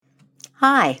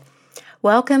Hi,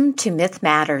 welcome to Myth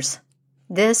Matters.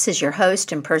 This is your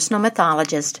host and personal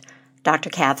mythologist, Dr.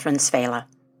 Catherine Svela.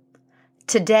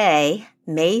 Today,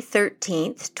 May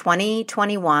 13th,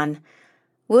 2021,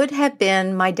 would have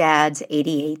been my dad's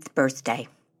 88th birthday.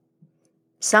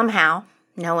 Somehow,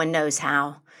 no one knows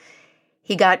how,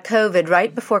 he got COVID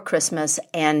right before Christmas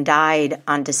and died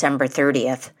on December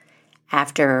 30th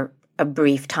after a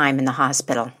brief time in the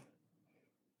hospital.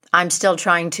 I'm still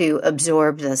trying to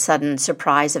absorb the sudden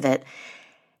surprise of it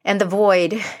and the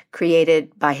void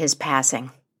created by his passing.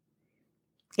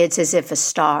 It's as if a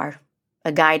star,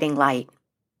 a guiding light,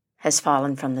 has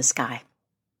fallen from the sky.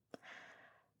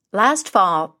 Last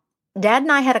fall, Dad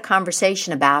and I had a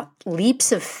conversation about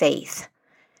leaps of faith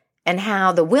and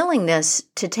how the willingness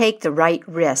to take the right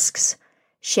risks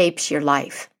shapes your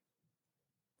life.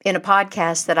 In a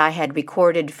podcast that I had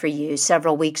recorded for you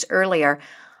several weeks earlier,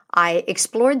 I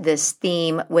explored this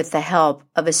theme with the help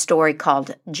of a story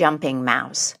called Jumping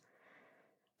Mouse.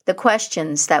 The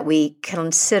questions that we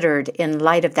considered in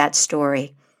light of that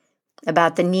story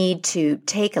about the need to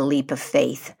take a leap of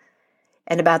faith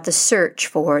and about the search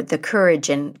for the courage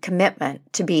and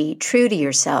commitment to be true to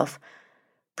yourself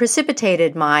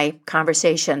precipitated my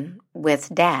conversation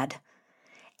with Dad.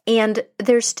 And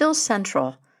they're still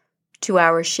central to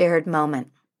our shared moment.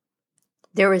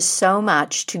 There is so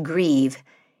much to grieve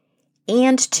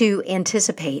and to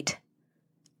anticipate.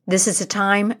 This is a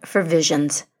time for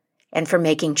visions and for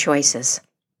making choices.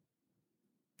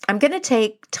 I'm going to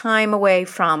take time away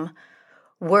from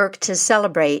work to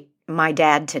celebrate my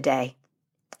dad today.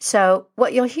 So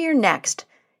what you'll hear next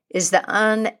is the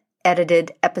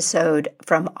unedited episode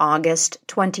from August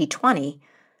 2020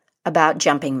 about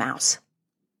Jumping Mouse.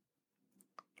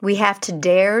 We have to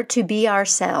dare to be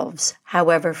ourselves,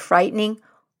 however frightening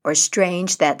or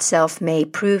strange that self may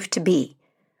prove to be,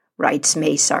 writes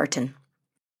May Sarton.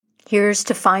 Here's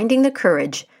to finding the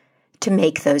courage to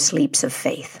make those leaps of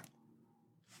faith.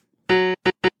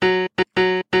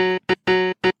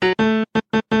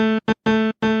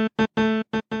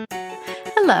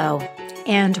 Hello,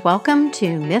 and welcome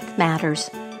to Myth Matters,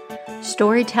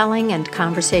 storytelling and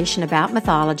conversation about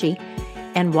mythology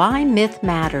and why myth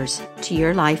matters to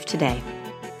your life today.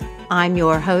 I'm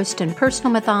your host and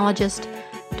personal mythologist,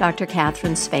 Dr.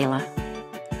 Catherine Svela.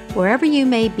 Wherever you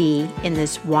may be in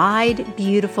this wide,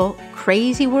 beautiful,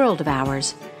 crazy world of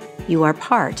ours, you are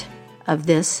part of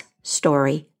this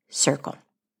story circle.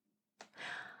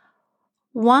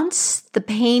 Once the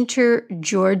painter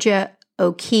Georgia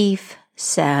O'Keeffe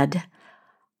said,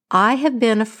 "I have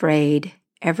been afraid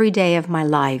every day of my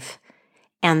life,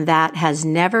 and that has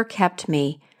never kept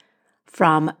me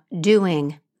from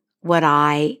doing what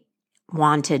I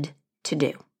wanted to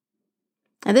do."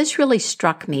 Now, this really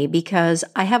struck me because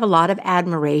I have a lot of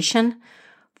admiration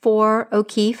for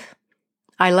O'Keeffe.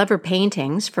 I love her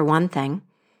paintings, for one thing.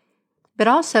 But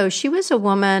also, she was a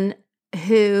woman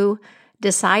who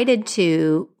decided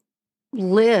to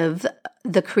live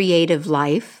the creative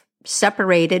life,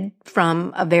 separated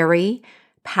from a very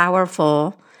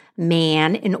powerful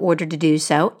man in order to do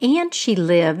so. And she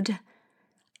lived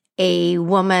a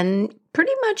woman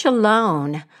pretty much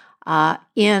alone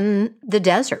in the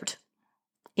desert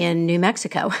in New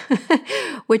Mexico,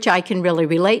 which I can really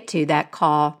relate to, that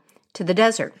call to the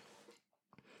desert.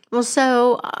 Well,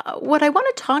 so what I want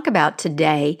to talk about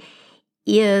today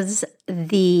is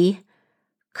the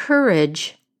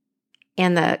courage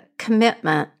and the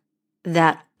commitment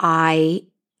that I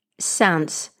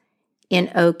sense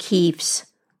in O'Keeffe's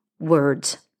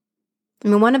words. I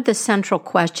mean, one of the central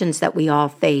questions that we all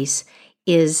face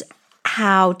is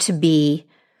how to be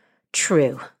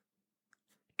true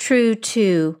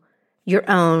to your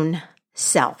own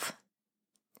self.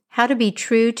 How to be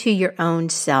true to your own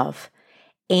self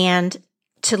and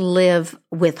to live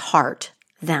with heart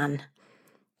then.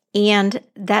 And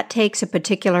that takes a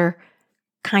particular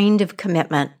kind of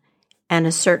commitment and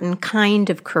a certain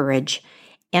kind of courage.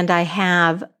 And I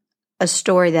have a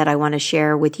story that I want to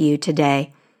share with you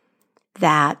today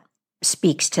that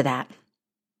speaks to that.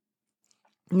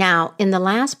 Now, in the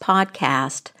last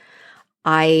podcast,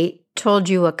 I told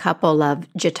you a couple of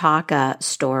Jataka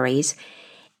stories,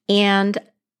 and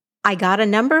I got a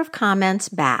number of comments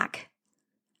back.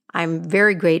 I'm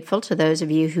very grateful to those of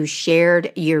you who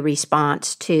shared your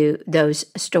response to those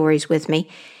stories with me.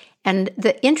 And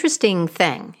the interesting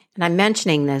thing, and I'm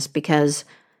mentioning this because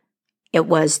it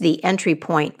was the entry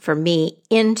point for me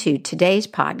into today's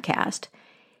podcast,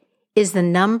 is the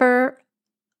number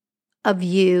of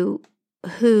you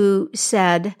who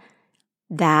said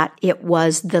that it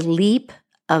was the leap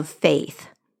of faith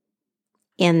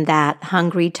in that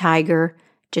hungry tiger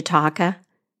Jataka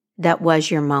that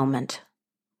was your moment.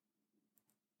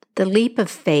 The leap of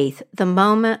faith, the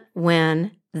moment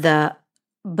when the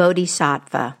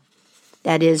Bodhisattva,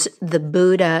 that is the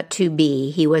Buddha to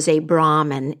be, he was a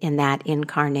Brahmin in that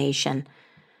incarnation,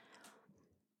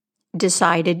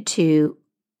 decided to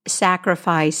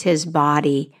sacrifice his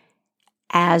body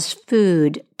as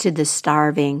food to the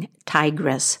starving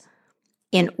tigress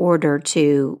in order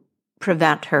to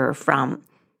prevent her from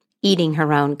eating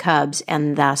her own cubs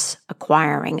and thus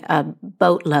acquiring a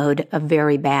boatload of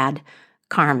very bad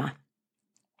karma.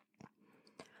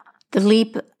 The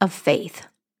leap of faith.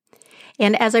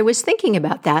 And as I was thinking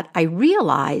about that, I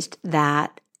realized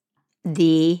that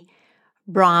the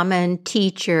Brahmin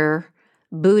teacher,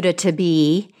 Buddha to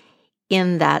be,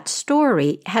 in that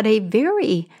story had a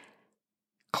very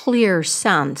clear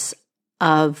sense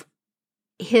of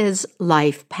his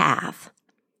life path.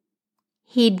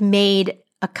 He'd made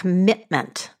a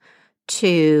commitment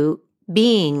to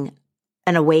being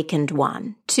an awakened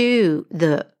one, to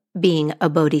the being a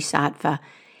bodhisattva.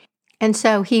 And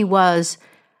so he was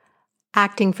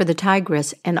acting for the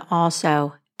tigress and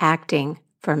also acting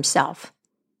for himself,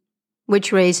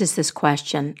 which raises this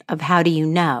question of how do you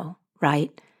know,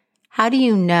 right? How do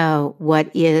you know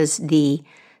what is the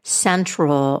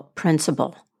central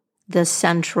principle, the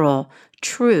central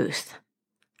truth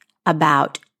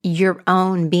about your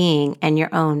own being and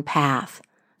your own path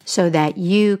so that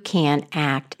you can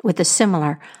act with a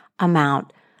similar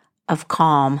amount of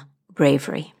calm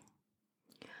bravery?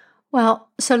 Well,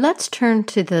 so let's turn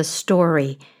to the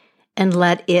story and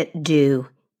let it do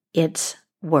its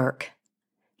work.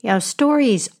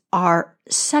 Stories are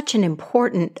such an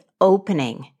important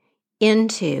opening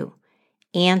into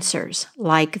answers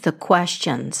like the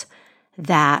questions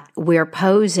that we're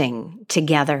posing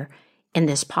together in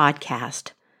this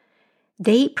podcast.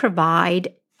 They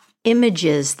provide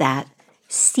images that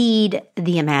seed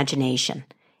the imagination,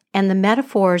 and the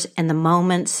metaphors and the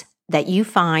moments that you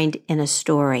find in a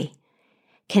story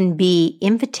can be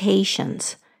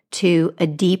invitations to a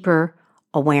deeper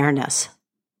awareness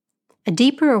of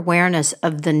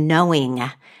the knowing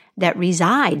that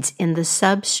resides in the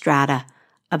substrata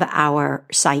of our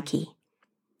psyche.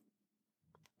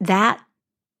 That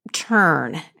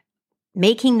turn,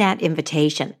 making that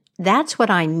invitation, that's what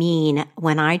I mean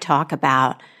when I talk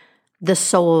about the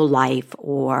soul life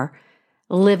or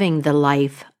living the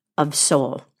life of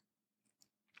soul.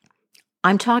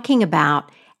 I'm talking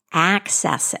about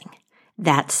accessing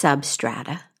that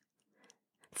substrata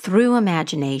through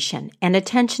imagination and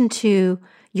attention to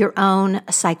your own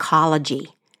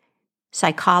psychology,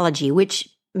 which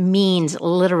means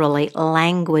literally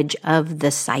language of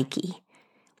the psyche.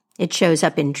 It shows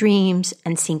up in dreams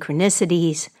and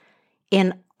synchronicities,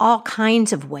 in all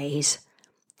kinds of ways,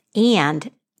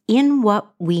 and in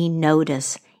what we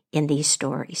notice in these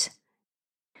stories.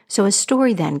 So a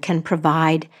story then can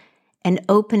provide an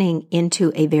opening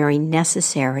into a very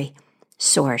necessary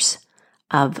source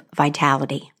of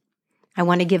vitality. I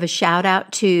want to give a shout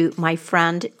out to my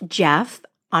friend Jeff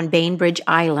on Bainbridge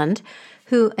Island,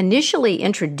 who initially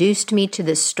introduced me to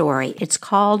this story. It's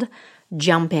called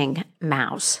Jumping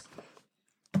Mouse.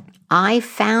 I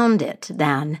found it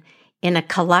then in a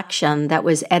collection that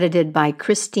was edited by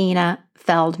Christina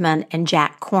Feldman and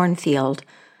Jack Cornfield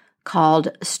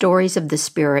called Stories of the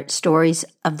Spirit, Stories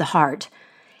of the Heart.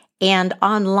 And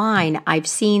online, I've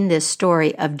seen this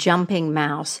story of Jumping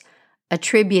Mouse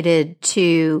attributed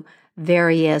to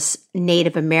various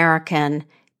Native American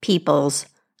peoples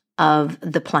of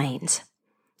the plains.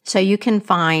 So you can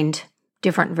find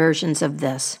different versions of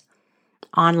this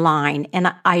online.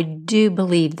 And I do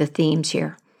believe the themes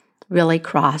here really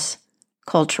cross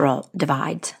cultural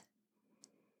divides.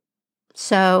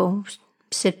 So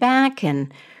sit back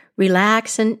and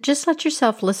relax and just let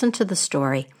yourself listen to the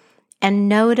story and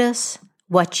notice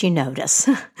what you notice.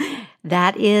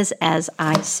 That is, as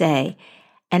I say,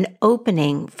 an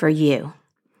opening for you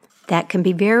that can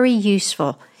be very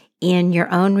useful in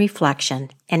your own reflection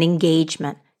and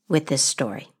engagement with this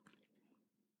story.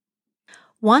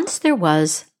 Once there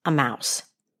was a mouse.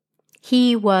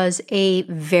 He was a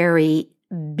very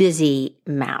busy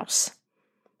mouse,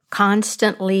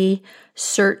 constantly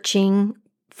searching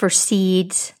for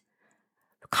seeds,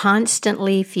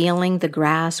 constantly feeling the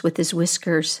grass with his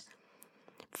whiskers,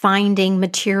 finding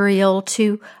material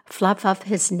to fluff up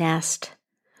his nest,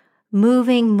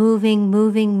 moving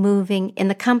in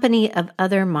the company of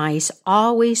other mice,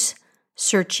 always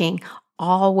searching,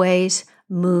 always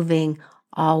moving,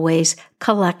 always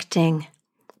collecting,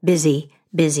 busy.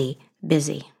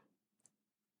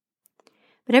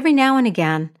 But every now and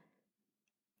again,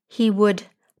 he would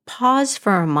pause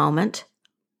for a moment,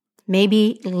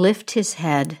 maybe lift his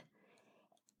head,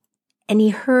 and he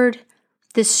heard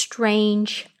this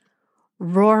strange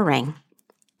roaring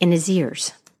in his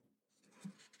ears.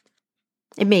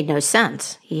 It made no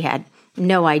sense. He had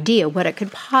no idea what it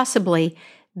could possibly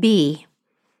be.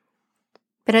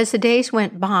 But as the days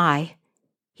went by,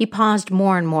 he paused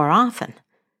more and more often,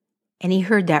 and he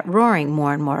heard that roaring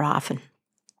more and more often.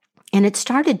 And it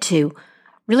started to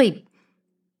really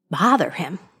bother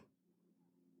him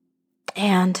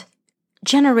and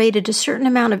generated a certain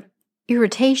amount of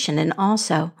irritation and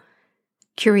also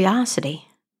curiosity.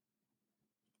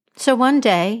 So one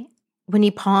day, when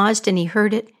he paused and he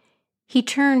heard it, he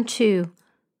turned to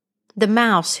the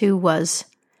mouse who was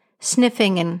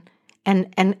sniffing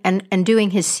and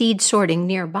doing his seed sorting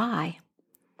nearby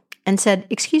and said,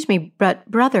 "Excuse me, but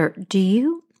brother, do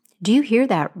you hear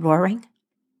that roaring?"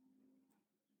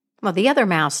 Well, the other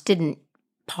mouse didn't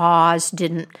pause,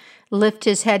 didn't lift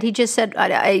his head. He just said,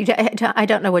 I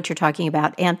don't know what you're talking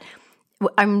about, and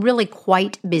I'm really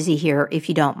quite busy here, if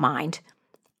you don't mind,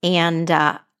 and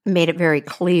made it very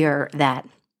clear that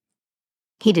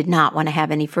he did not want to have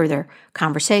any further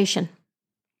conversation.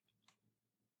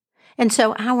 And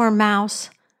so our mouse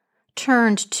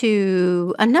turned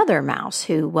to another mouse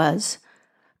who was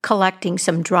collecting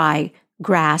some dry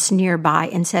grass nearby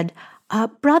and said,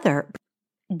 "Brother,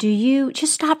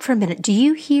 just stop for a minute. Do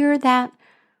you hear that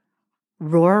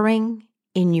roaring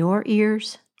in your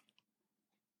ears?"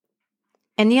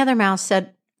 And the other mouse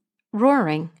said,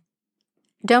 "Roaring?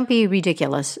 Don't be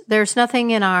ridiculous. There's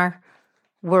nothing in our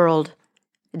world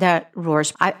that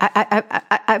roars.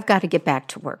 I've got to get back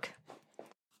to work."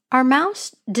 Our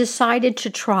mouse decided to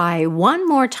try one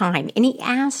more time, and he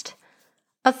asked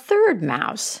a third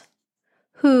mouse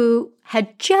who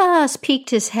had just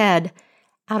peeked his head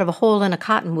out of a hole in a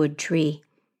cottonwood tree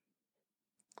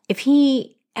if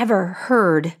he ever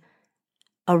heard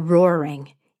a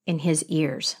roaring in his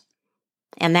ears.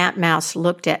 And that mouse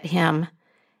looked at him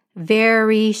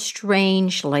very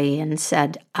strangely and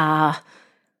said, Are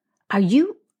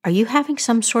you having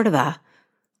some sort of a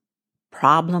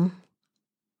problem?"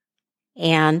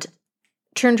 And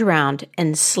turned around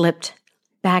and slipped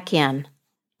back in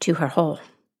to her hole.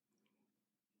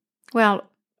 Well,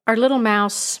 our little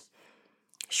mouse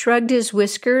shrugged his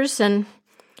whiskers, and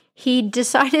he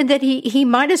decided that he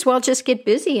might as well just get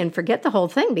busy and forget the whole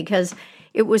thing, because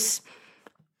it was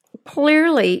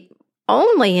clearly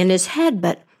only in his head,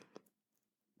 but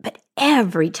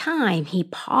every time he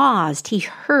paused, he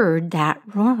heard that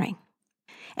roaring.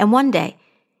 And one day,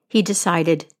 he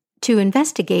decided to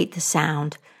investigate the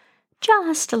sound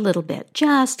just a little bit.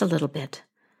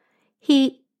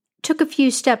 He took a few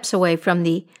steps away from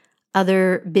the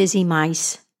other busy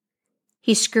mice.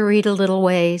 He scurried a little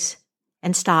ways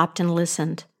and stopped and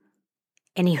listened,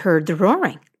 and he heard the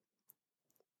roaring.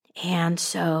 And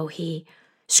so he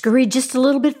scurried just a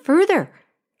little bit further,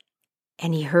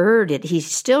 and he heard it. He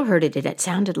still heard it, and it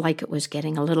sounded like it was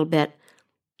getting a little bit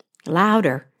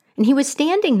louder. And he was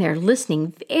standing there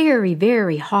listening very,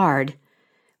 very hard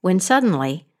when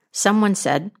suddenly someone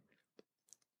said,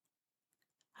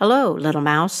 "Hello, little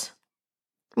mouse."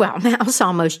 Well, Mouse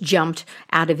almost jumped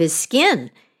out of his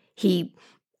skin. He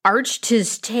arched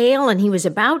his tail and he was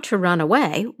about to run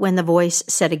away when the voice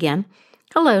said again,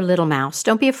 "Hello, little mouse,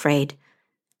 don't be afraid.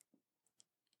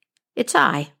 It's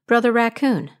I, Brother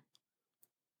Raccoon."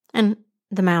 And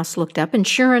the mouse looked up, and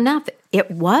sure enough, it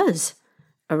was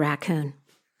a raccoon.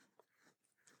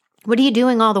 "What are you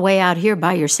doing all the way out here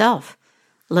by yourself,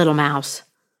 little mouse?"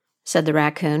 said the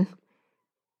raccoon.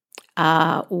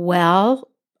 Our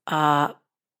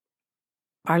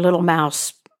little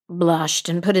mouse blushed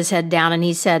and put his head down, and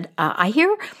he said, I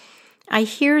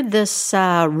hear this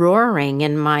roaring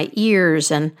in my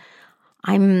ears, and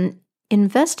I'm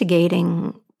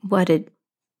investigating what it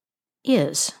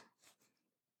is."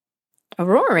 "A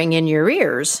roaring in your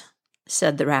ears?"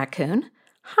 said the raccoon.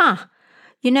 "Huh.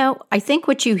 I think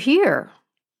what you hear,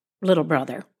 little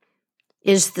brother,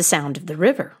 is the sound of the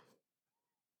river."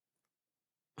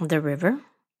 "The river?"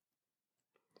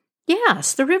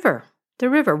 "Yes, the river. The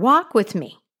river. Walk with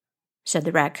me," said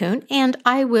the raccoon, "and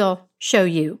I will show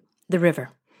you the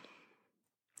river."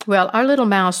 Well, our little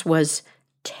mouse was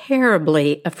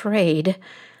terribly afraid,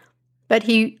 but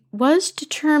he was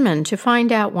determined to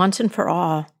find out once and for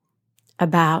all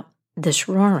about this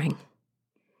roaring.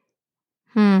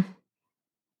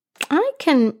 I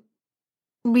can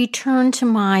return to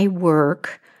my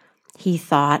work, he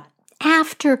thought,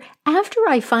 after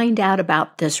I find out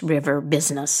about this river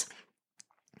business.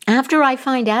 After I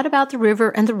find out about the river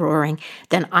and the roaring,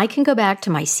 then I can go back to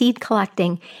my seed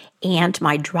collecting and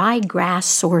my dry grass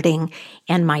sorting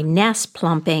and my nest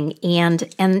plumping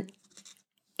and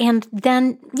And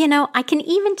then, I can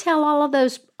even tell all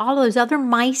those other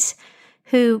mice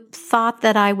who thought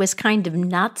that I was kind of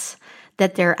nuts,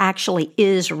 that there actually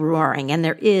is roaring and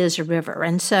there is a river.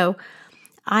 And so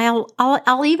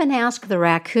I'll even ask the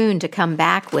raccoon to come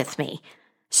back with me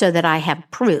so that I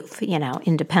have proof,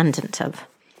 independent of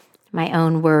my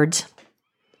own words.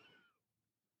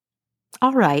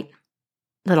 All right,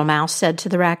 Little Mouse said to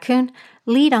the raccoon,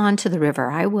 lead on to the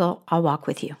river. I'll walk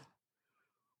with you.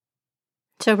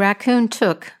 So Raccoon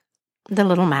took the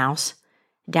Little Mouse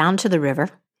down to the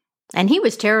river, and he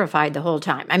was terrified the whole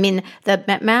time. I mean,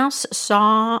 the mouse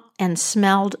saw and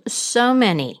smelled so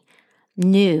many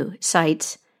new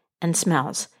sights and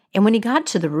smells. And when he got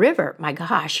to the river, my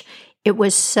gosh, it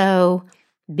was so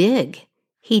big.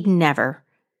 He'd never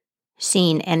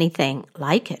seen anything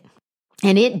like it.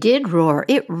 And it did roar.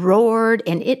 It roared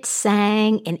and it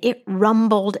sang and it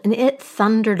rumbled and it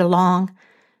thundered along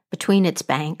between its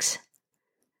banks.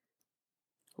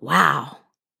 Wow,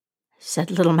 said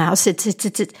Little Mouse.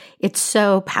 It's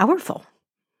so powerful.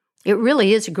 It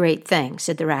really is a great thing,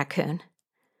 said the raccoon.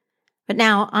 But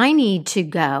now I need to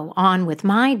go on with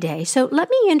my day, so let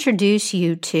me introduce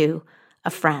you to a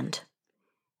friend.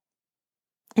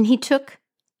 And he took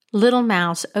Little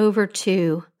Mouse over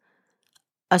to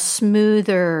a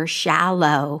smoother,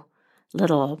 shallow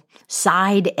little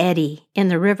side eddy in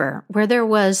the river where there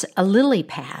was a lily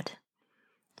pad,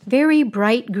 very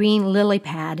bright green lily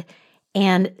pad,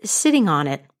 and sitting on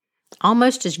it,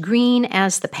 almost as green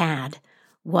as the pad,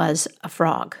 was a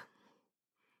frog.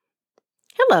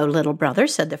 Hello, little brother,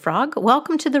 said the frog.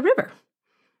 Welcome to the river.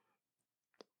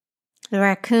 The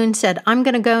raccoon said, I'm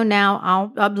going to go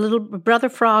now. Little brother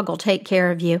frog will take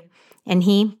care of you. And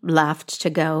he left to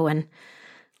go and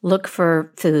look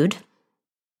for food.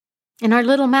 And our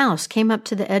little mouse came up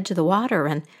to the edge of the water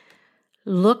and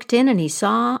looked in, and he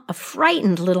saw a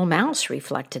frightened little mouse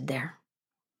reflected there.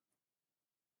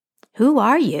 Who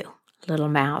are you, little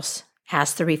mouse?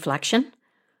 Asked the reflection.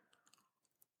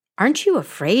 Aren't you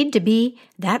afraid to be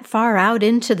that far out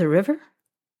into the river?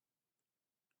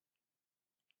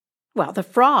 Well, the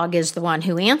frog is the one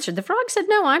who answered. The frog said,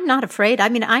 no, I'm not afraid. I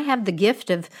mean, I have the gift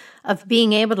of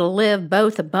being able to live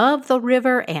both above the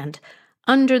river and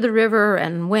under the river.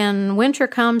 And when winter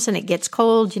comes and it gets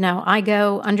cold, I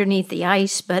go underneath the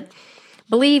ice. But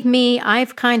believe me,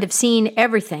 I've kind of seen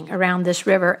everything around this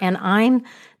river, and I'm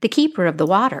the keeper of the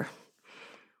water.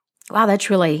 Wow, that's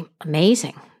really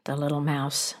amazing, the little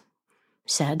mouse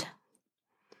said.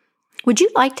 Would you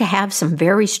like to have some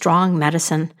very strong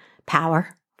medicine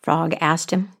power? Frog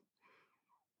asked him.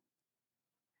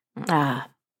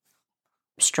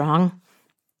 Strong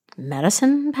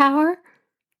medicine power?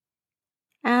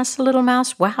 Asked the little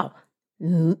mouse. Wow,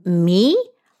 me?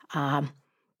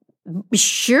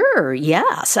 Sure,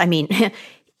 yes. I mean,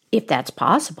 if that's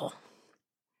possible.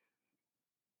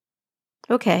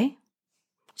 Okay,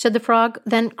 said the frog.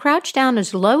 Then crouch down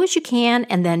as low as you can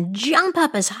and then jump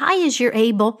up as high as you're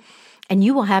able, and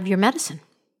you will have your medicine.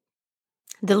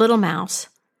 The little mouse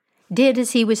did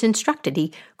as he was instructed.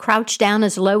 He crouched down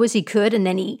as low as he could, and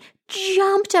then he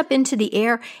jumped up into the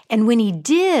air. And when he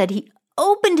did, he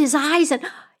opened his eyes and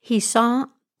he saw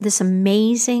this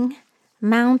amazing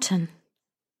mountain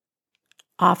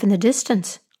off in the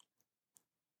distance.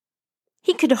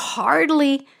 He could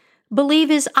hardly believe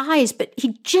his eyes, but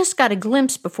he just got a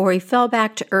glimpse before he fell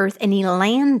back to earth, and he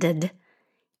landed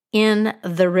in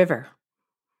the river.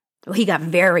 Well, he got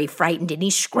very frightened, and he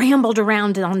scrambled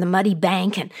around on the muddy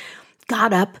bank and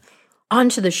got up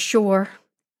onto the shore.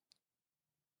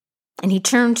 And he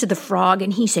turned to the frog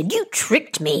and he said, "You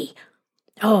tricked me."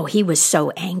 Oh, he was so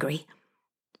angry.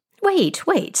 Wait,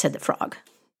 said the frog.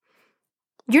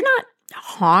 You're not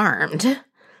harmed.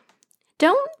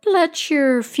 Don't let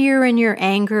your fear and your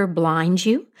anger blind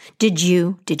you. Did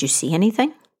you see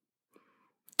anything?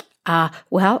 The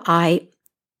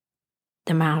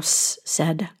mouse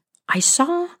said, I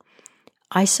saw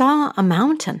a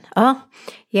mountain. Oh,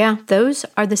 yeah, those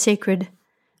are the sacred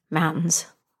mountains,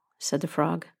 said the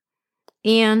frog.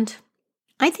 And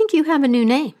I think you have a new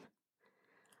name.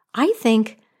 I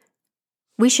think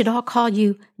we should all call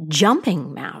you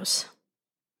Jumping Mouse.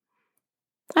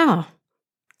 Oh,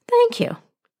 thank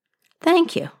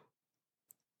you,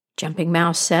 Jumping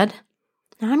Mouse said.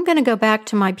 I'm going to go back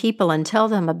to my people and tell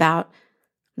them about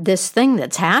this thing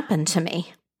that's happened to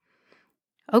me.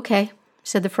 Okay,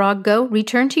 said the frog, go,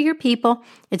 return to your people.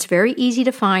 It's very easy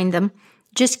to find them.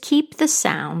 Just keep the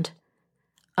sound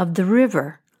of the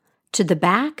river to the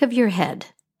back of your head.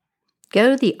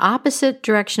 Go the opposite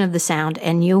direction of the sound,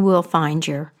 and you will find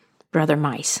your brother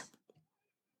mice.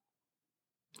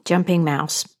 Jumping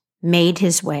Mouse made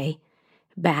his way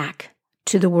back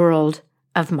to the world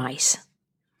of mice.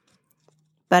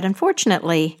 But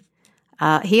unfortunately,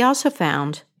 he also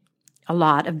found a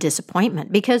lot of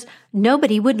disappointment because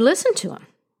nobody would listen to him.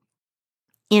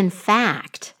 In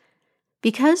fact,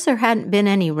 because there hadn't been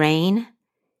any rain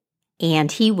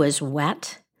and he was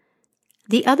wet,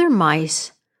 the other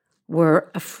mice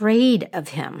were afraid of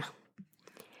him.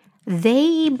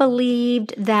 They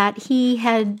believed that he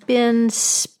had been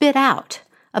spit out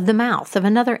of the mouth of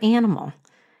another animal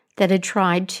that had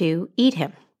tried to eat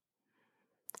him.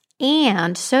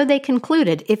 And so they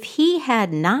concluded if he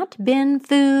had not been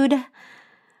food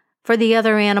for the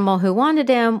other animal who wanted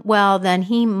him, well, then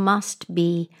he must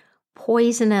be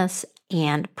poisonous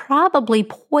and probably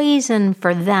poison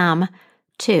for them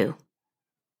too.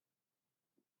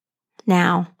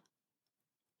 Now,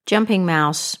 Jumping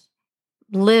Mouse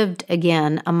lived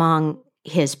again among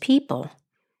his people,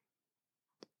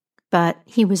 but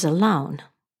he was alone,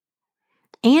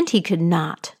 and he could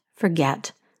not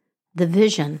forget the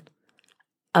vision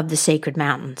of the sacred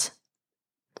mountains.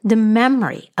 The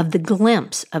memory of the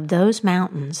glimpse of those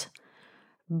mountains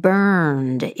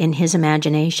burned in his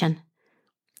imagination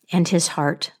and his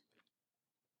heart.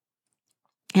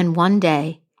 And one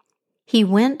day, he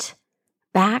went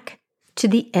back to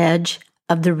the edge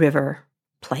of the river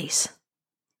place.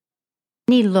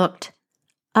 And he looked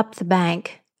up the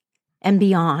bank and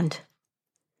beyond,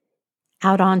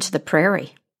 out onto the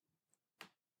prairie.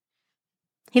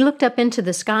 He looked up into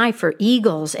the sky for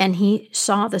eagles, and he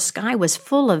saw the sky was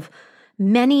full of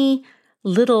many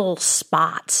little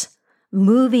spots,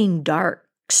 moving dark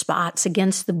spots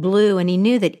against the blue, and he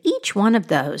knew that each one of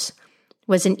those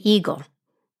was an eagle.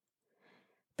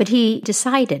 But he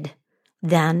decided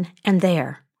then and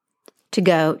there to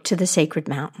go to the sacred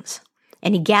mountains.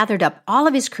 And he gathered up all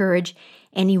of his courage,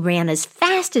 and he ran as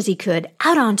fast as he could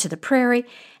out onto the prairie,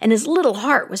 and his little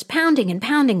heart was pounding and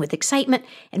pounding with excitement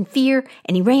and fear,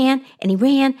 and he ran, and he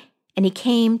ran, and he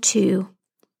came to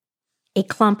a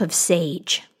clump of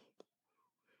sage.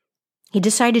 He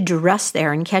decided to rest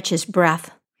there and catch his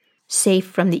breath, safe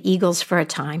from the eagles for a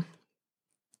time.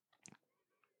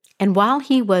 And while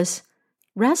he was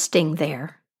resting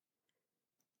there,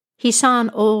 he saw an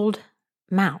old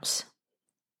mouse.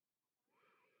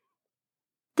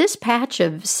 This patch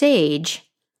of sage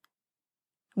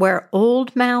where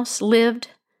Old Mouse lived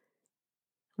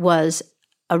was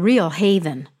a real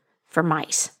haven for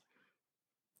mice.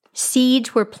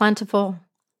 Seeds were plentiful.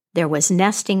 There was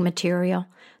nesting material.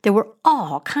 There were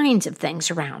all kinds of things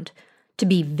around to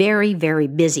be very, very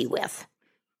busy with.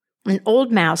 And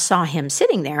Old Mouse saw him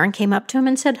sitting there and came up to him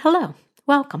and said, "Hello,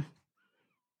 welcome."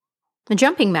 The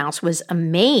Jumping Mouse was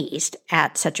amazed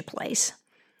at such a place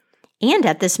and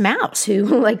at this mouse who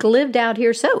lived out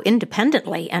here so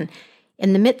independently and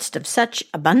in the midst of such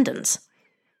abundance.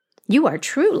 "You are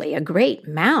truly a great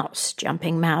mouse,"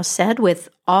 Jumping Mouse said with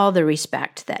all the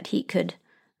respect that he could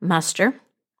muster.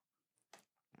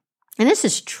 "And this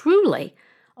is truly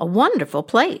a wonderful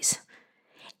place.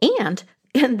 And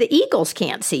the eagles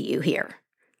can't see you here."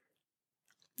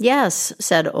 "Yes,"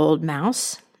 said Old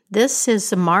Mouse, "this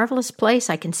is a marvelous place.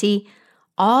 I can see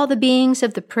all the beings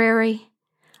of the prairie.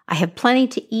 I have plenty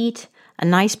to eat, a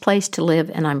nice place to live,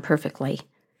 and I'm perfectly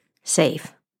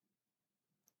safe."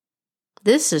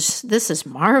 This is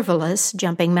marvelous,"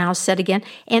 Jumping Mouse said again.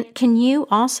 "And can you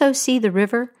also see the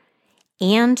river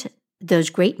and those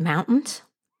great mountains?"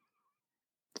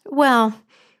 "Well,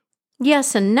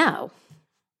 yes and no,"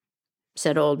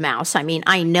 said Old Mouse.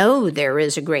 "I know there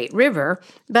is a great river,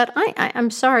 but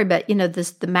I'm sorry, but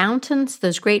the mountains,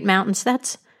 those great mountains,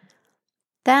 that's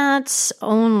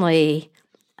only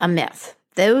a myth.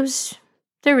 There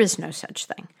is no such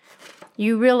thing.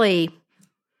 You really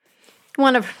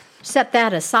want to set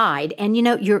that aside, and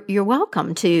you're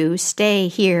welcome to stay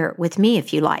here with me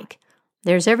if you like.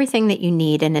 There's everything that you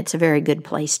need, and it's a very good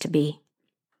place to be."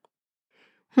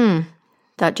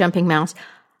 Thought Jumping Mouse.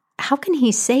 How can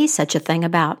he say such a thing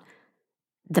about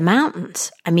the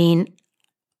mountains?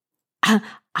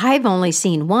 I've only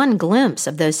seen one glimpse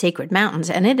of those sacred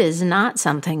mountains, and it is not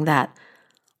something that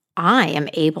I am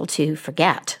able to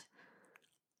forget.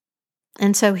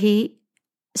 And so he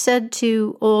said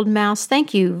to Old Mouse,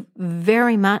 "Thank you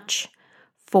very much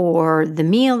for the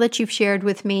meal that you've shared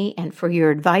with me and for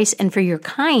your advice and for your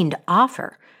kind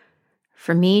offer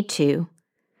for me to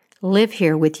live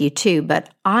here with you too,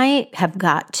 but I have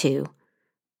got to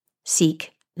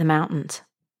seek the mountains."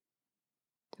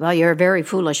 "Well, you're a very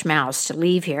foolish mouse to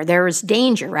leave here. There is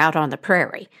danger out on the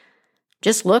prairie.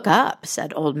 Just look up,"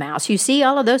 said Old Mouse. "You see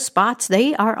all of those spots?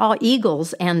 They are all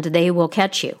eagles, and they will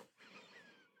catch you."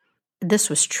 This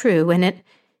was true, and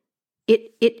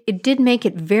it did make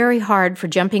it very hard for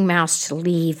Jumping Mouse to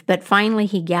leave, but finally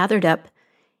he gathered up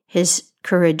his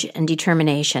courage and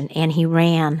determination, and he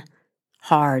ran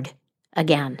hard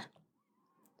again.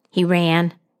 He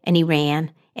ran, and he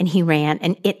ran, and he ran,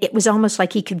 and it was almost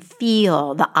like he could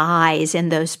feel the eyes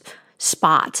and those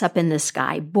spots up in the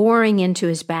sky boring into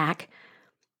his back.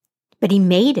 But he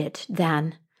made it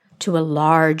then to a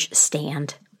large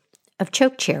stand of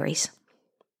chokecherries.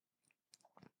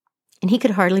 And he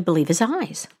could hardly believe his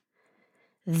eyes.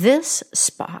 This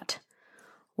spot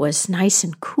was nice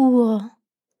and cool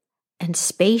and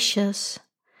spacious.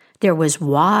 There was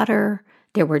water.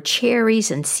 There were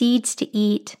cherries and seeds to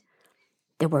eat.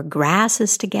 There were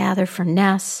grasses to gather for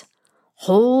nests,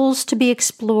 holes to be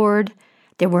explored.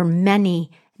 There were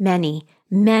many, many,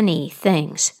 many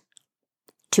things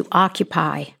to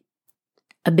occupy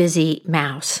a busy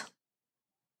mouse.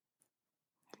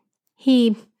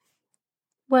 He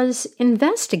was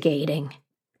investigating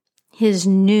his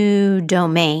new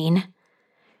domain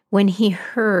when he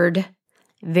heard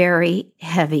very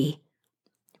heavy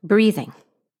breathing.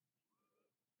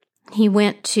 He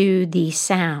went to the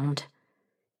sound,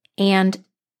 and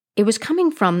it was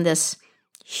coming from this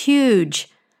huge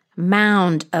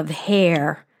mound of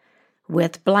hair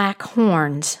with black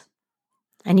horns,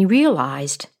 and he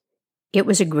realized it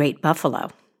was a great buffalo.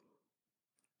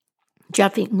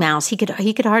 Jumping Mouse, he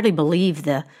could hardly believe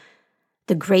the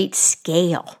great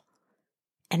scale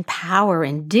and power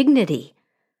and dignity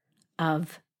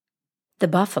of the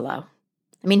buffalo.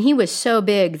 I mean, he was so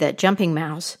big that Jumping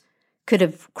Mouse could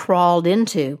have crawled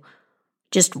into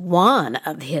just one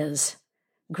of his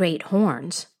great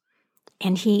horns.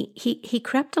 And he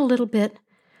crept a little bit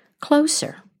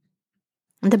closer.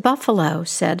 And the buffalo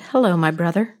said, "Hello, my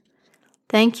brother.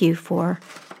 Thank you for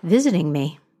visiting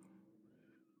me."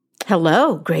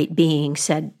 "Hello, great being,"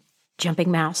 said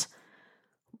Jumping Mouse.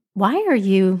 "Why are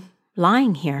you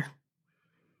lying here?"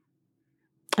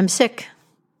 "I'm sick,"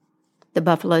 the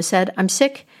buffalo said. "I'm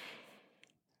sick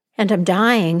and I'm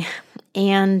dying,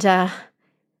 and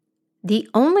the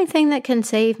only thing that can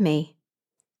save me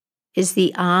is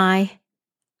the eye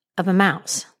of a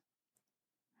mouse.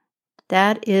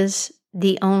 That is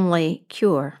the only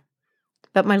cure.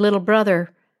 But my little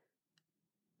brother,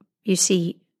 you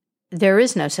see, there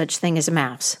is no such thing as a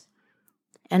mouse,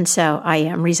 and so I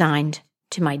am resigned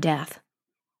to my death."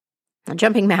 Now,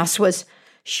 Jumping Mouse was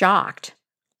shocked.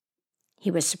 He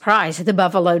was surprised that the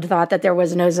buffalo thought that there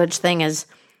was no such thing as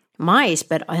mice,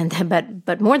 but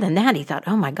more than that, he thought,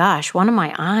 "Oh my gosh, one of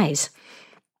my eyes,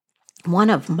 one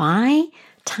of my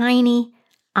tiny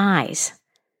eyes."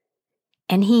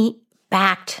 And he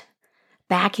backed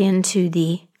back into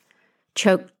the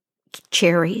choke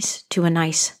cherries to a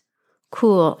nice,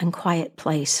 cool and quiet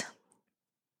place.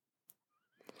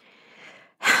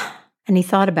 And he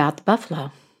thought about the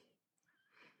buffalo.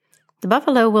 The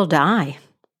buffalo will die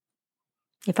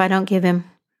if I don't give him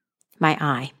my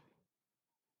eye.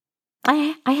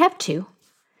 I have to.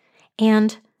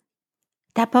 And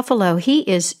that buffalo,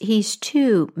 he's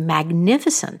too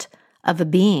magnificent of a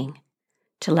being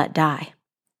to let die.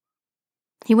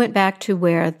 He went back to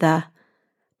where the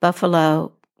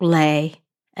buffalo lay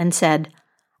and said,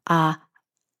 I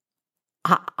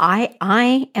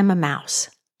am a mouse.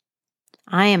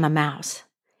 I am a mouse.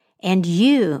 And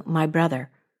you, my brother,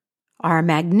 are a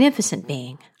magnificent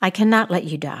being. I cannot let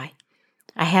you die.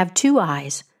 I have 2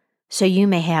 eyes, so you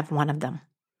may have one of them."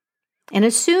 And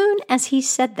as soon as he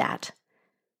said that,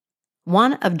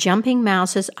 one of Jumping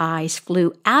Mouse's eyes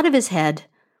flew out of his head,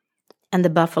 and the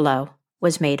buffalo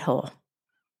was made whole.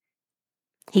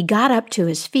 He got up to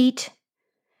his feet,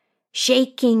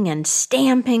 shaking and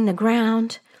stamping the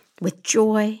ground with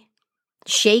joy,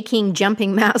 shaking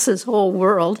Jumping Mouse's whole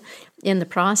world in the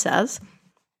process.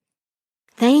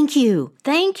 Thank you,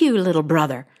 little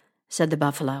brother," said the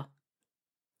buffalo.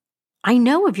 "I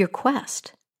know of your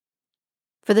quest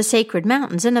for the sacred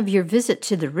mountains and of your visit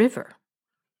to the river.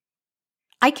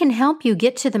 I can help you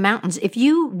get to the mountains. If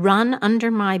you run under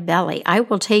my belly, I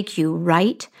will take you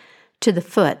right to the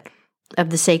foot of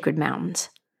the sacred mountains.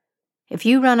 If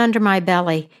you run under my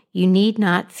belly, you need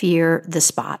not fear the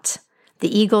spots.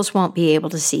 The eagles won't be able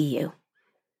to see you."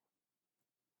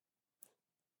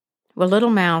 Well, Little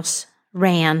Mouse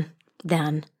ran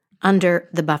then under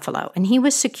the buffalo, and he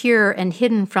was secure and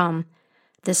hidden from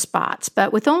the spots.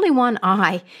 But with only one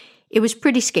eye, it was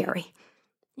pretty scary.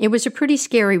 It was a pretty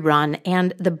scary run,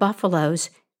 and the buffalo's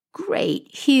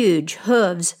great, huge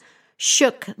hooves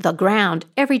shook the ground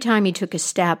every time he took a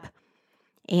step.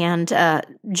 And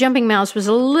Jumping Mouse was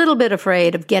a little bit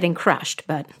afraid of getting crushed,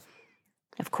 but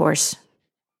of course,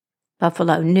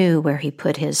 Buffalo knew where he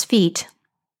put his feet.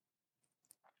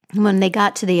 When they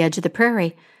got to the edge of the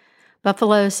prairie,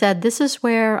 Buffalo said, "This is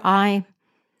where I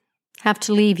have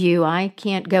to leave you. I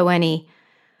can't go any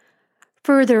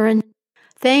further." And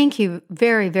 "Thank you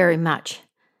very, very much,"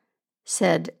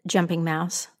 said Jumping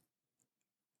Mouse.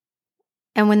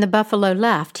 And when the buffalo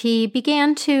left, he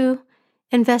began to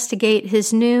investigate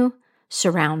his new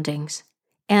surroundings.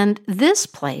 And this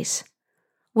place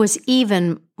was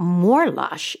even more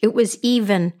lush. It was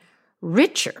even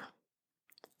richer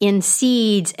in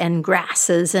seeds and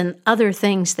grasses and other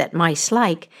things that mice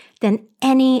like than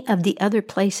any of the other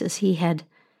places he had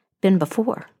been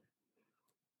before.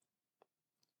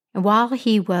 And while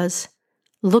he was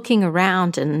looking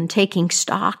around and taking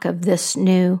stock of this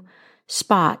new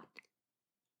spot,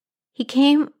 he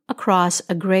came across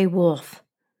a gray wolf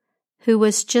who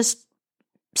was just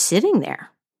sitting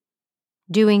there,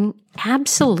 doing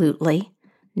absolutely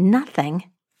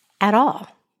nothing at all.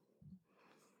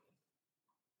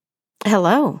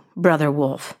 "Hello, Brother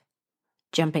Wolf,"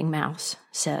 Jumping Mouse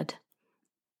said.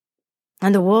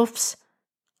 And the wolf's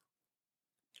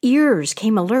ears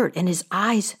came alert and his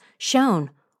eyes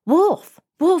shone. "Wolf,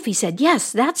 wolf," he said.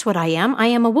 "Yes, that's what I am. I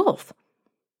am a wolf."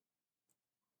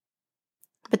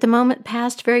 But the moment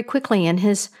passed very quickly and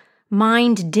his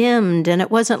mind dimmed, and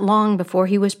it wasn't long before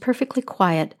he was perfectly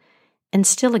quiet and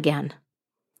still again.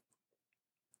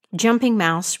 Jumping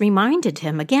Mouse reminded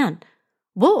him again,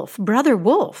 "Wolf, Brother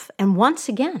Wolf," and once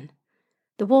again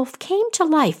the wolf came to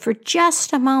life for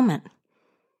just a moment.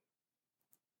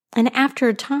 And after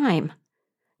a time,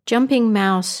 Jumping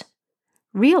Mouse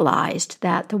realized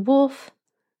that the wolf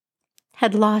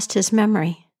had lost his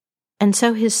memory, and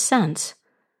so his sense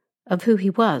of who he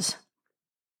was.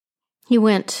 He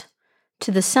went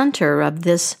to the center of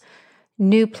this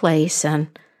new place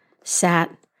and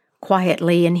sat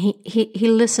quietly, and he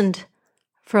listened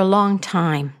for a long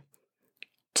time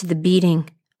to the beating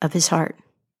of his heart.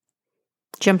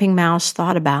 Jumping Mouse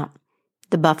thought about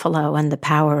the buffalo and the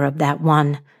power of that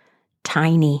one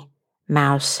tiny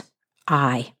mouse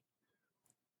eye.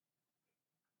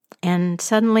 And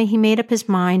suddenly he made up his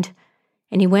mind,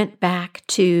 and he went back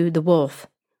to the wolf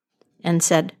and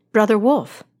said, "Brother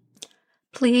Wolf,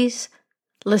 please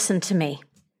listen to me.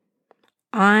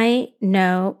 I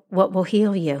know what will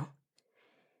heal you.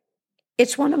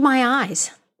 It's one of my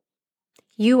eyes.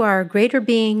 You are a greater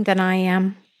being than I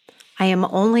am. I am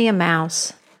only a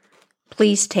mouse.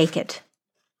 Please take it."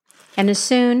 And as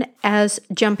soon as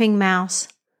Jumping Mouse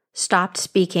stopped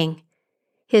speaking,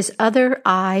 his other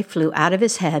eye flew out of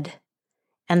his head,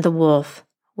 and the wolf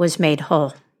was made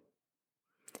whole.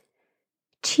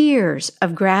 Tears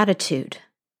of gratitude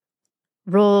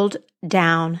rolled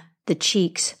down the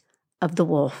cheeks of the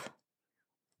wolf,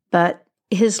 but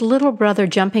his little brother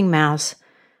Jumping Mouse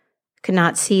could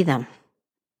not see them,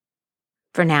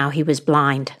 for now he was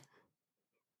blind.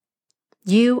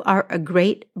 "You are a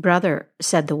great brother,"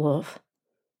 said the wolf.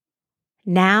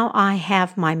 "Now I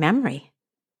have my memory,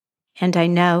 and I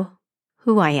know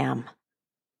who I am.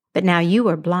 But now you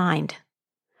are blind.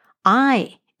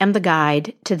 I am the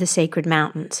guide to the sacred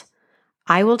mountains.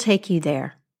 I will take you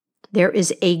there. There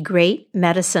is a great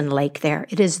medicine lake there.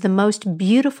 It is the most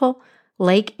beautiful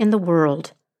lake in the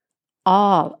world.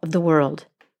 All of the world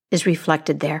is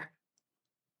reflected there."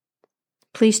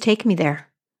 "Please take me there,"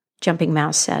 Jumping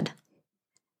Mouse said.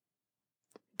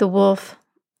 The wolf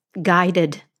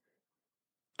guided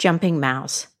Jumping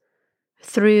Mouse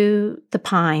through the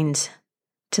pines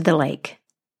to the lake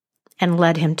and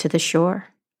led him to the shore.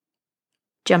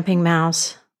 Jumping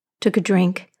Mouse took a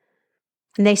drink,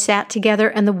 and they sat together,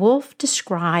 and the wolf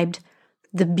described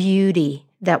the beauty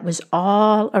that was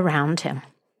all around him.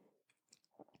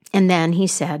 And then he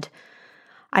said,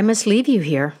 "I must leave you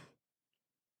here.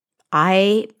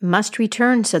 I must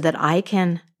return so that I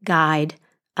can guide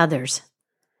others.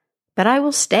 But I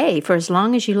will stay for as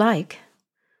long as you like."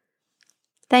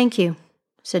 "Thank you,"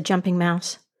 said Jumping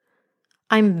Mouse.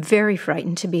 "I'm very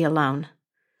frightened to be alone.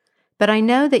 But I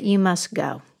know that you must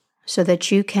go so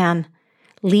that you can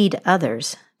lead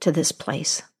others to this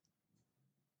place."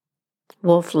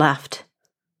 Wolf left,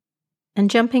 and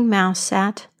Jumping Mouse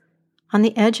sat on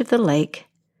the edge of the lake,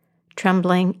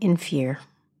 trembling in fear.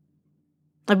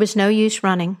 It was no use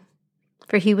running,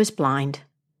 for he was blind,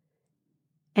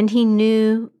 and he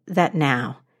knew that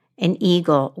now an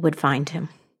eagle would find him.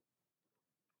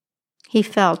 He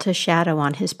felt a shadow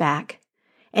on his back,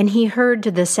 and he heard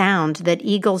the sound that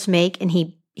eagles make, and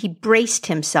he braced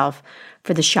himself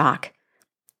for the shock,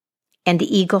 and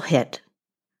the eagle hit.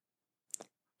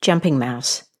 Jumping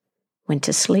Mouse went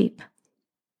to sleep.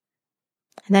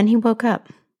 And then he woke up.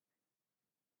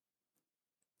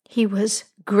 He was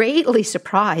greatly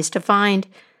surprised to find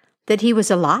that he was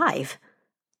alive.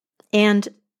 And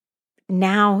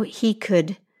now he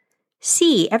could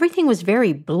see. Everything was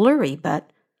very blurry, but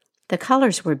the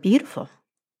colors were beautiful.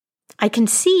 I can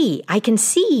see,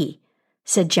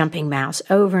 said Jumping Mouse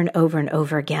over and over and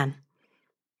over again.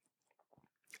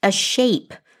 A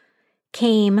shape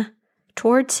came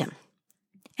towards him,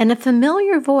 and a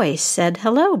familiar voice said,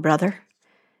 "Hello, brother.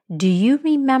 Do you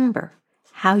remember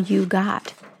how you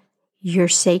got your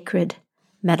sacred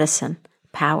medicine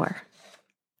power?"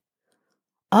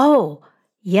 "Oh,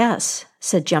 yes,"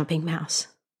 said Jumping Mouse.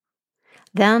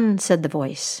 "Then," said the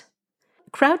voice,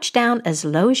 "crouch down as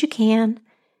low as you can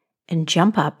and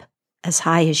jump up as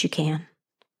high as you can."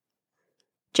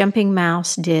 Jumping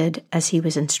Mouse did as he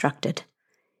was instructed.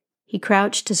 He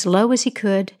crouched as low as he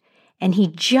could, and he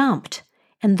jumped,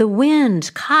 and the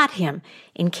wind caught him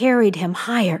and carried him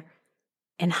higher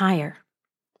and higher.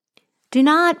 "Do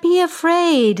not be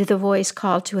afraid," the voice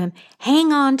called to him.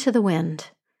 "Hang on to the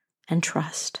wind and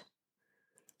trust."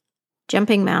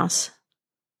 Jumping Mouse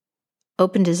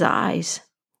opened his eyes,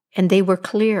 and they were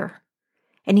clear,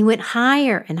 and he went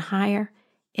higher and higher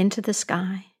into the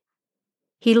sky.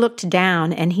 He looked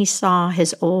down, and he saw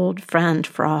his old friend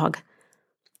Frog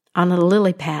on a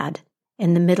lily pad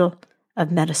in the middle of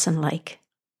Medicine Lake.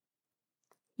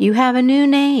 "You have a new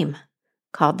name,"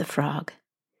 called the frog.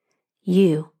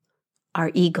 "You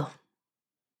are Eagle."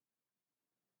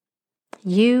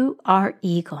 You are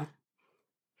Eagle.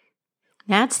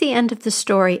 That's the end of the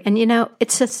story. And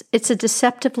it's a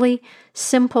deceptively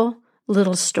simple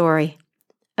little story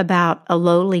about a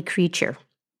lowly creature,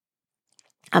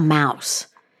 a mouse.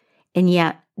 And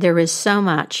yet there is so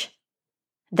much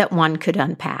that one could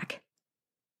unpack.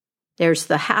 There's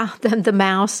the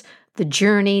mouse, the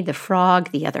journey, the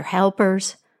frog, the other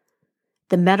helpers,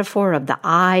 the metaphor of the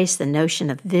eyes, the notion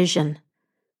of vision,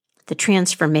 the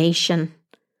transformation.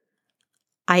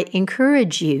 I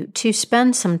encourage you to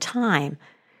spend some time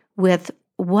with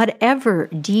whatever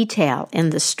detail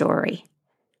in the story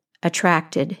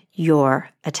attracted your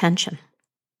attention.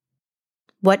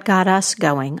 What got us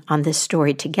going on this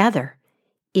story together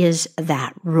is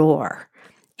that roar.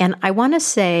 And I want to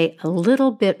say a little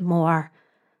bit more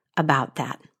about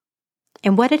that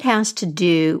and what it has to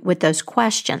do with those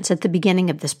questions at the beginning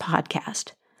of this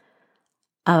podcast.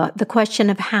 The question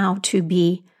of how to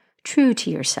be true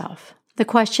to yourself, the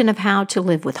question of how to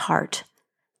live with heart,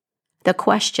 the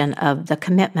question of the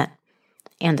commitment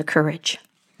and the courage.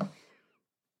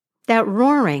 That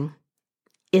roaring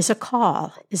is a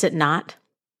call, is it not?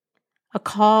 A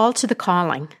call to the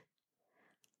calling.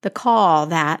 The call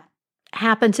that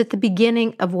happens at the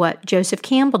beginning of what Joseph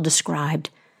Campbell described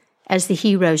as the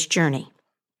hero's journey.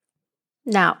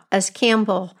 Now, as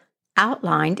Campbell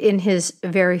outlined in his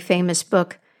very famous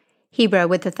book, Hero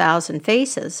with 1,000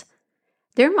 Faces,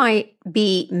 there might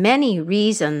be many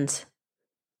reasons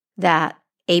that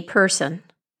a person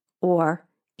or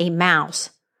a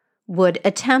mouse would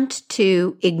attempt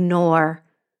to ignore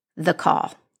the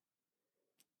call.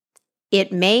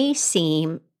 It may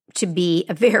seem to be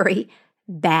a very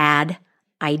bad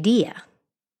idea.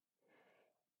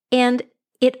 And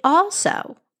it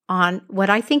also, on what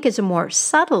I think is a more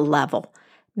subtle level,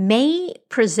 may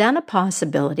present a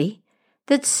possibility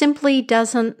that simply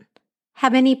doesn't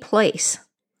have any place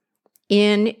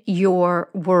in your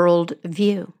world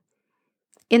view.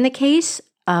 In the case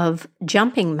of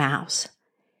Jumping Mouse,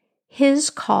 his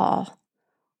call,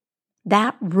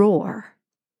 that roar,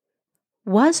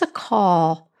 was a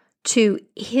call to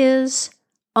his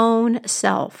own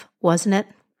self, wasn't it?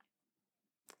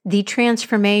 The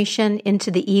transformation into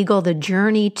the eagle, the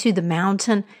journey to the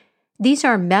mountain, these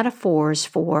are metaphors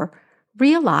for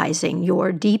realizing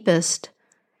your deepest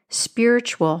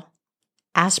spiritual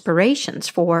aspirations,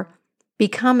 for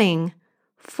becoming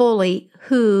fully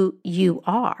who you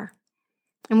are.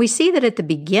 And we see that at the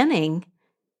beginning,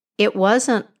 it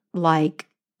wasn't like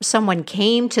someone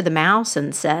came to the mouse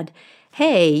and said,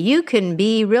 "Hey, you can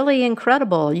be really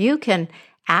incredible. You can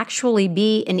actually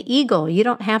be an eagle. You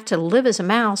don't have to live as a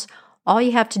mouse. All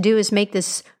you have to do is make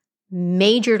this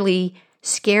majorly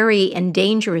scary and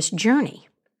dangerous journey."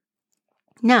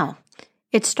 No,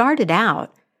 it started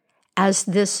out as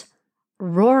this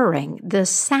roaring,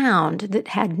 this sound that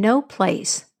had no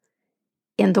place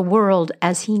in the world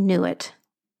as he knew it,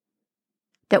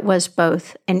 that was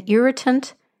both an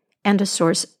irritant and a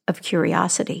source of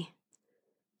curiosity,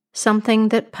 something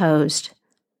that posed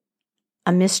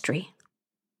a mystery.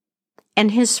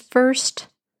 And his first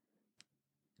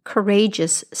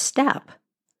courageous step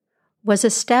was a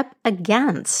step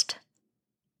against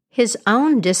his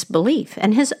own disbelief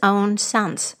and his own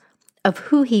sense of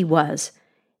who he was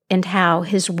and how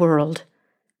his world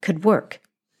could work.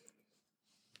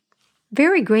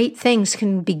 very great things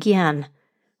can begin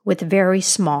with very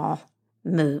small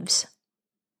moves.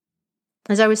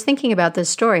 As I was thinking about this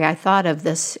story, I thought of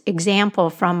this example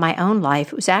from my own life.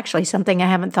 It was actually something I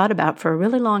haven't thought about for a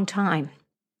really long time.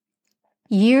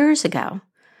 Years ago,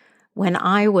 when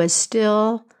I was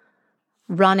still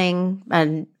running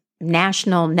a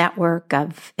national network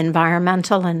of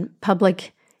environmental and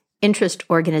public interest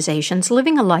organizations,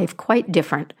 living a life quite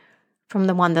different from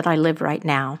the one that I live right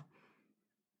now,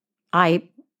 I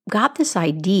got this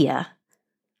idea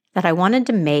that I wanted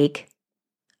to make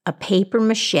a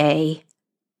papier-mâché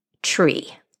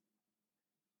tree.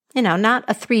 Not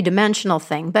a three-dimensional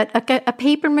thing, but a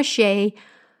papier-mâché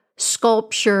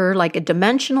sculpture, like a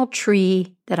dimensional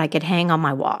tree that I could hang on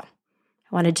my wall.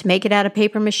 I wanted to make it out of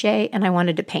papier-mâché, and I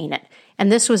wanted to paint it.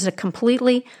 And this was a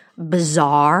completely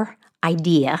bizarre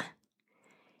idea.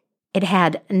 It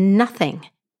had nothing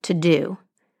to do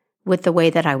with the way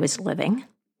that I was living.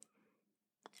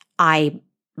 I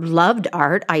loved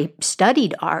art. I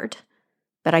studied art,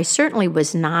 but I certainly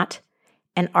was not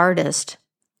an artist.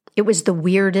 It was the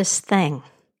weirdest thing.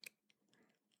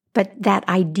 But that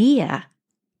idea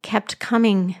kept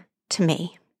coming to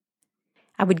me.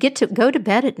 I would get to go to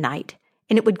bed at night,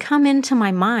 and it would come into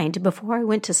my mind before I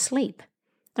went to sleep.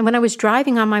 And when I was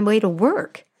driving on my way to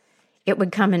work, it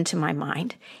would come into my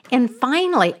mind. And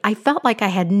finally, I felt like I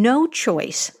had no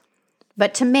choice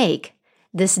but to make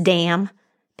this damn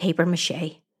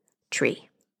papier-mâché tree.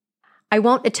 I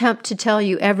won't attempt to tell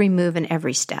you every move and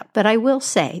every step, but I will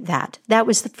say that that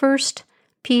was the first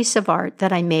piece of art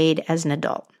that I made as an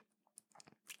adult.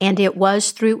 And it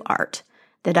was through art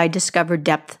that I discovered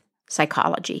depth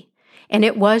psychology. And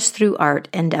it was through art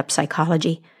and depth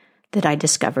psychology that I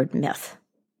discovered myth.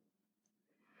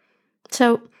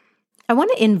 So I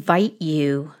want to invite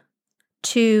you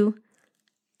to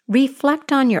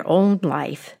reflect on your own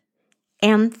life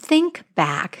and think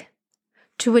back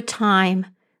to a time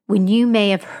when you may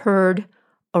have heard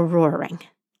a roaring.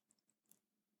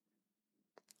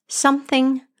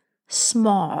 Something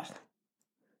small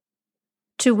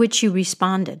to which you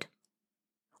responded.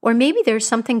 Or maybe there's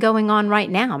something going on right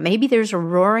now. Maybe there's a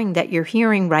roaring that you're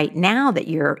hearing right now that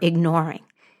you're ignoring,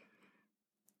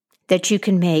 that you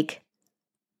can make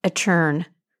a turn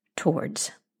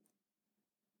towards.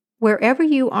 Wherever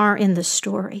you are in the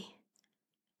story,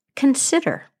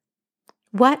 consider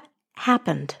what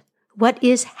happened, what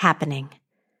is happening,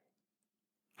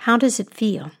 how does it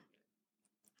feel?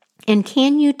 And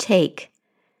can you take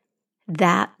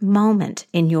that moment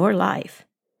in your life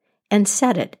and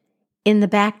set it in the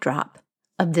backdrop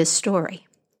of this story?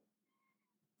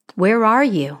 Where are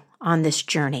you on this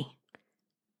journey,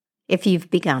 if you've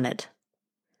begun it?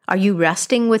 Are you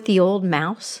resting with the old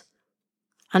mouse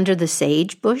under the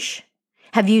sage bush?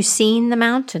 Have you seen the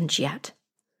mountains yet?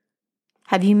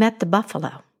 Have you met the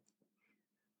buffalo?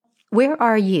 Where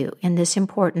are you in this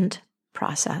important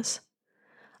process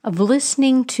of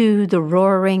listening to the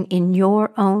roaring in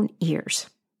your own ears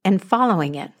and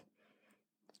following it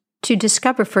to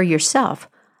discover for yourself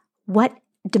what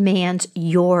demands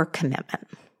your commitment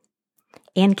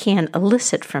and can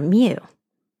elicit from you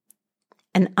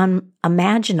an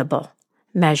unimaginable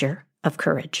measure of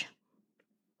courage?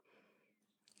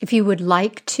 If you would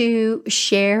like to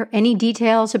share any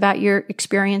details about your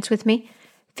experience with me,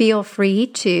 feel free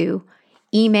to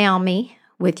email me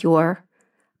with your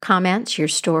comments, your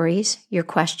stories, your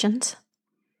questions.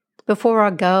 Before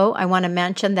I go, I want to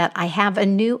mention that I have a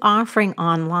new offering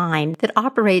online that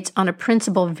operates on a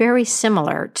principle very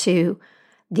similar to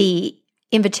the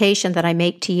invitation that I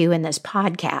make to you in this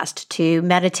podcast to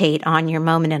meditate on your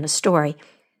moment in a story.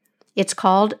 It's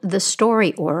called The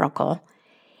Story Oracle.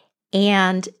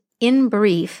 And in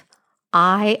brief,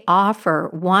 I offer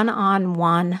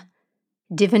one-on-one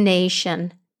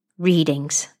divination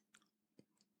readings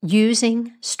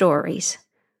using stories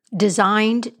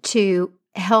designed to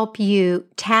help you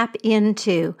tap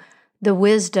into the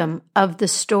wisdom of the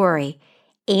story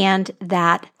and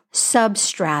that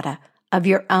substrata of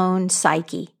your own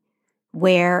psyche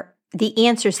where the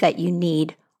answers that you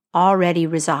need already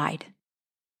reside.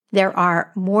 There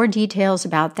are more details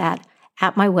about that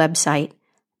at my website,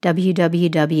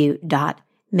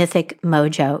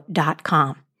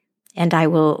 www.mythicmojo.com, and I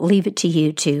will leave it to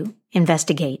you to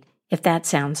investigate if that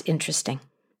sounds interesting.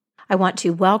 I want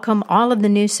to welcome all of the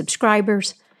new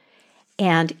subscribers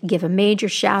and give a major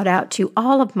shout out to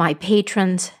all of my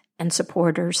patrons and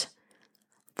supporters,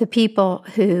 the people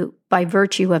who, by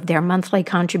virtue of their monthly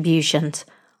contributions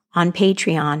on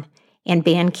Patreon and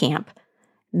Bandcamp,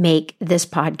 make this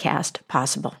podcast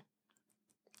possible.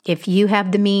 If you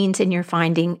have the means and you're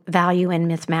finding value in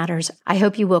Myth Matters, I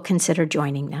hope you will consider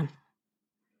joining them.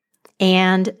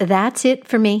 And that's it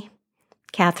for me,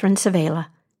 Catherine Savela,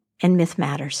 and Myth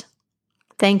Matters.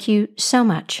 Thank you so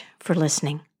much for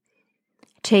listening.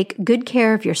 Take good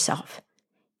care of yourself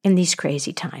in these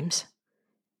crazy times.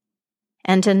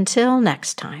 And until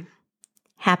next time,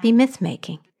 happy myth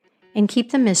making, and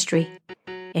keep the mystery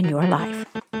in your life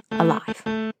alive.